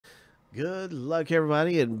Good luck,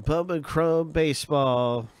 everybody, in Bowman Chrome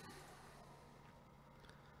baseball.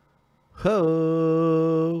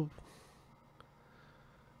 Ho!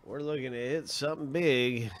 We're looking to hit something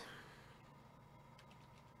big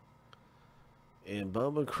in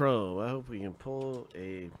Bowman Chrome. I hope we can pull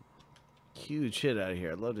a huge hit out of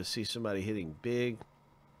here. I'd love to see somebody hitting big.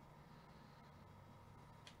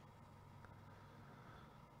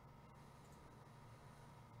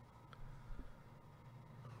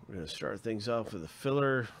 We're going to start things off with a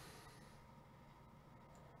filler.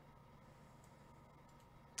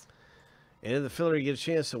 And in the filler, you get a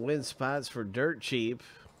chance to win spots for dirt cheap.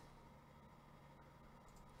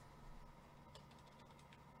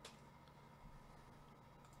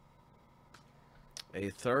 A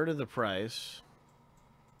third of the price.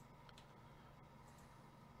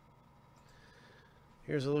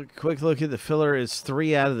 Here's a quick look at the filler. It's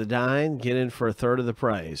 3 out of the 9. Get in for a third of the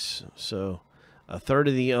price. So a third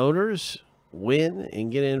of the owners win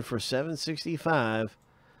and get in for $765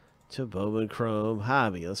 to Bowman Chrome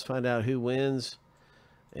Hobby. Let's find out who wins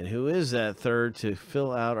and who is that third to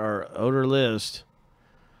fill out our owner list.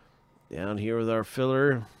 Down here with our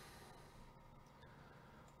filler.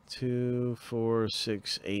 2, 4,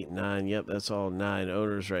 6, 8, 9. Yep, that's all 9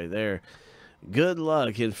 owners right there. Good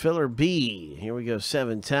luck in filler B. Here we go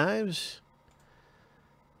 7 times.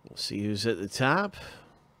 We'll see who's at the top.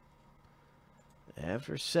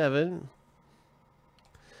 After 7.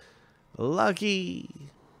 Lucky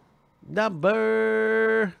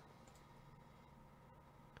number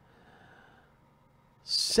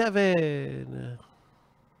 7.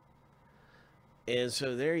 And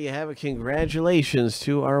so there you have it. Congratulations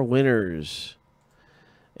to our winners.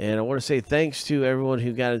 And I want to say thanks to everyone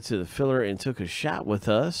who got into the filler and took a shot with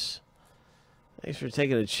us. Thanks for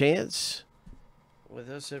taking a chance with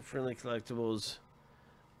us at Friendly Collectibles,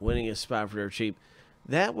 winning a spot for dirt cheap.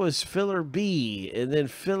 That was filler B. And then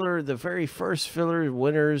filler, the very first filler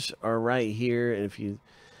winners are right here. And if you,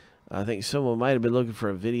 I think someone might have been looking for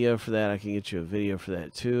a video for that. I can get you a video for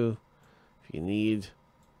that too if you need.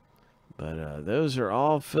 But those are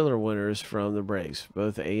all filler winners from the breaks,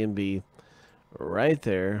 both A and B, right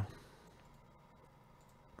there.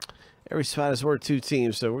 Every spot is worth 2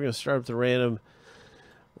 teams, so we're going to start up the random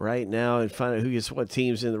right now and find out who gets what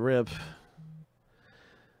teams in the rip.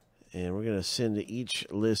 And we're going to send each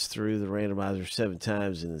list through the randomizer 7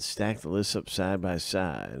 times and then stack the lists up side by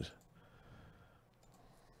side.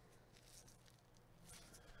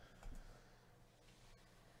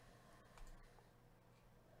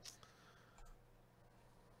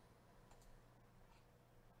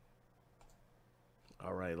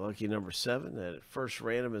 All right, lucky number 7. That first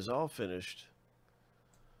random is all finished.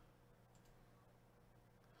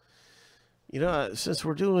 You know, since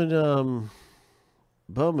we're doing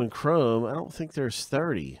Bowman Chrome, I don't think there's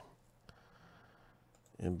 30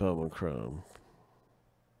 in Bowman Chrome.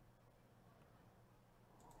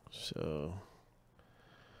 So,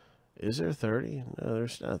 is there 30? No,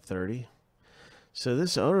 there's not 30. So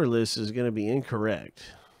this owner list is going to be incorrect.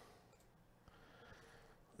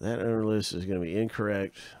 That owner list is going to be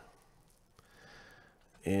incorrect.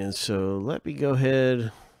 And so let me go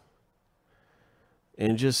ahead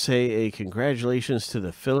and just say a congratulations to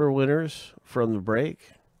the filler winners from the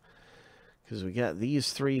break. Because we got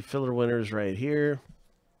these 3 filler winners right here.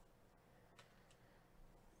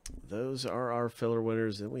 Those are our filler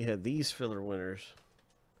winners. Then we had these filler winners.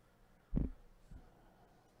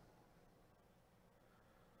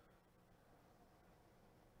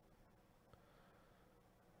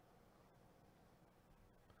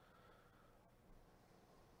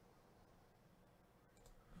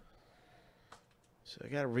 So I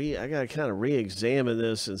gotta kind of re-examine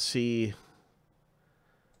this and see,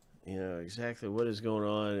 you know, exactly what is going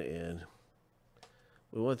on, and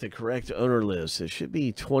we want the correct owner list. It should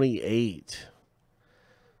be 28.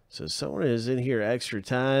 So someone is in here extra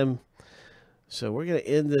time. So we're gonna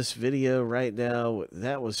end this video right now.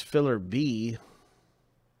 That was filler B,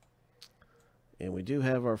 and we do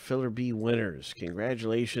have our filler B winners.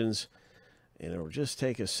 Congratulations, and it'll just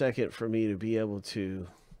take a second for me to be able to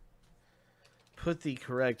put the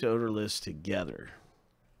correct owner list together.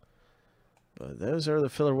 But those are the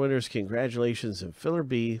filler winners. Congratulations in filler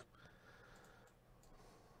B.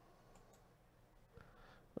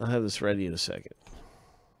 I'll have this ready in a second.